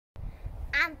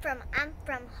I'm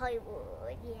from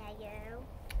Hollywood, yeah, yo.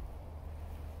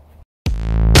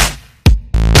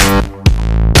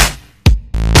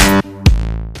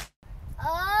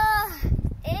 Oh,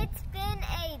 it's been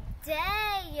a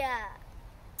day.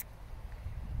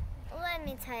 Let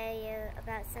me tell you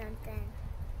about something.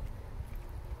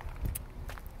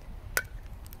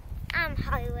 I'm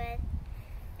Hollywood,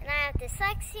 and I have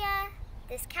dyslexia,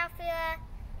 dyscalculia,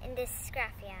 and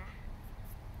dysgraphia.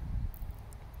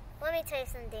 Let me tell you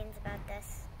some things about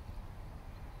this.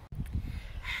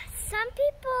 Some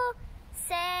people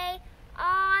say,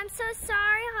 "Oh, I'm so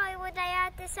sorry, Hollywood, I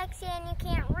have dyslexia and you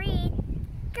can't read."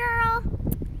 Girl,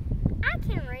 I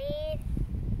can read.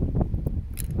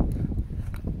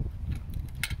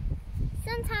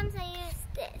 Sometimes I use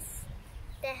this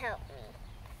to help me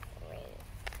read.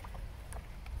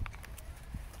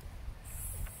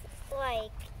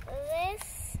 Like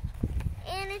this,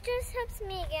 and it just helps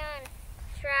me get on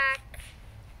track.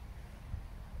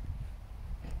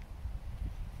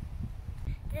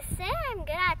 To say I'm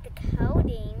good at the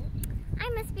coding, I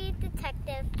must be a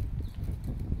detective.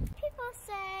 People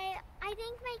say, I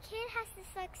think my kid has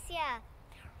dyslexia.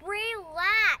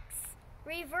 Relax!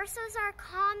 Reversals are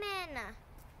common.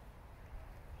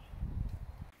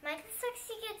 My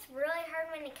dyslexia gets really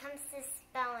hard when it comes to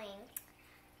spelling.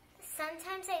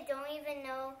 Sometimes I don't even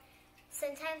know.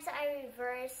 Sometimes I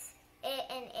reverse it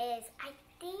and is. I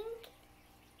think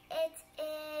it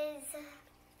is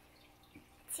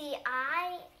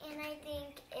T-I, and I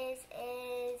think is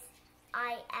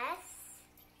I-S,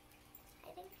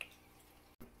 I think.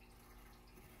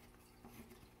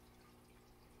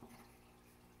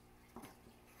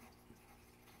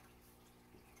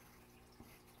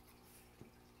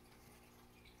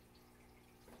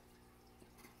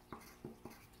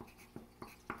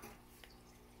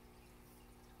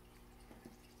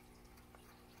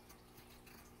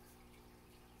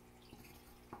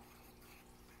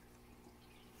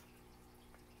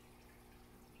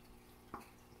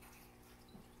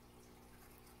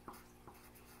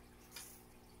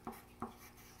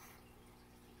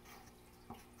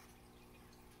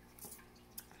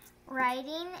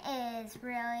 Writing is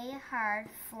really hard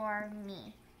for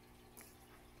me.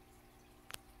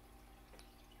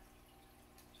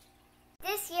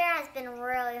 This year has been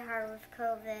really hard with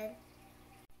COVID.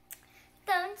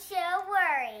 Don't you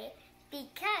worry,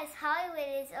 because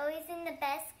Hollywood is always in the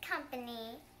best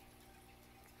company.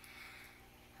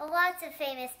 Lots of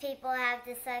famous people have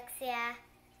dyslexia.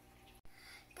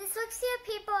 Dyslexia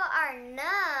people are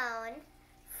known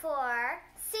for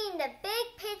seeing the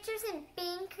big pictures and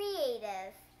being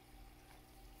creative.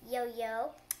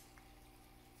 Yo-yo.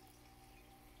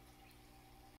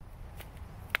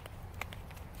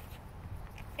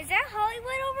 Is that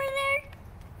Hollywood over there?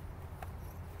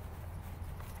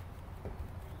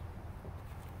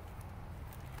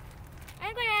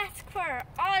 I'm going to ask for an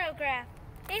autograph.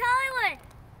 Hey, Hollywood,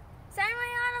 sign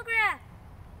my autograph.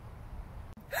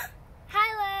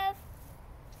 Hi, love.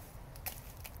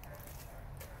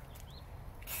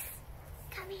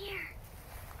 Come here.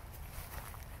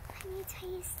 I need to tell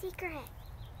you a secret.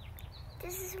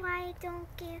 This is why I don't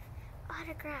give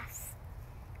autographs.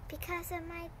 Because of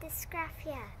my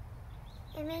dysgraphia.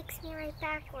 It makes me write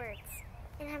backwards.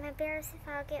 And I'm embarrassed if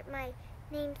I'll get my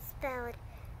name spelled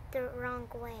the wrong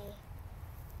way.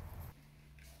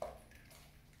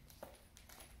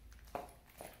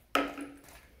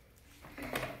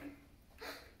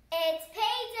 It's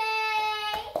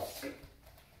payday!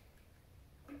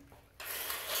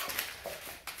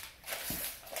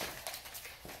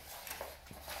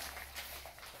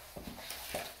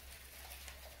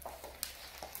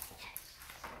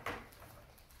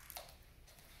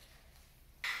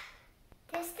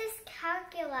 This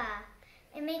Dyscalculia,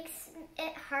 it makes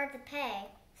it hard to pay,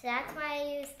 so that's why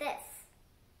I use this.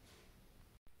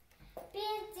 Be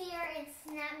a dear and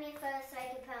snap me a photo so I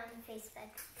can put it on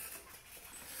Facebook.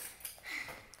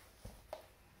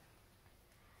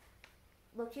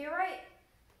 Look to your right.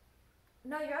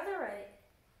 No, your other right.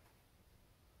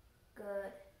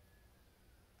 Good.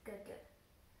 Good, good.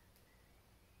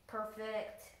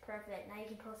 Perfect. Perfect. Now you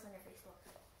can post on your Facebook.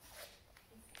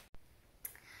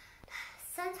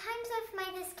 Sometimes with my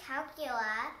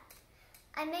dyscalculia,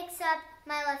 I mix up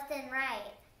my left and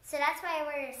right. So that's why I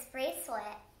wear this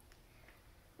bracelet.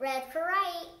 Red for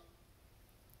right.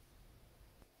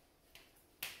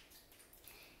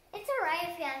 It's alright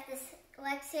if you have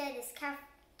dyslexia,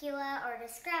 dyscalculia, or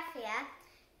dysgraphia.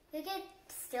 You could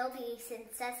still be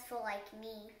successful like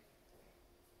me.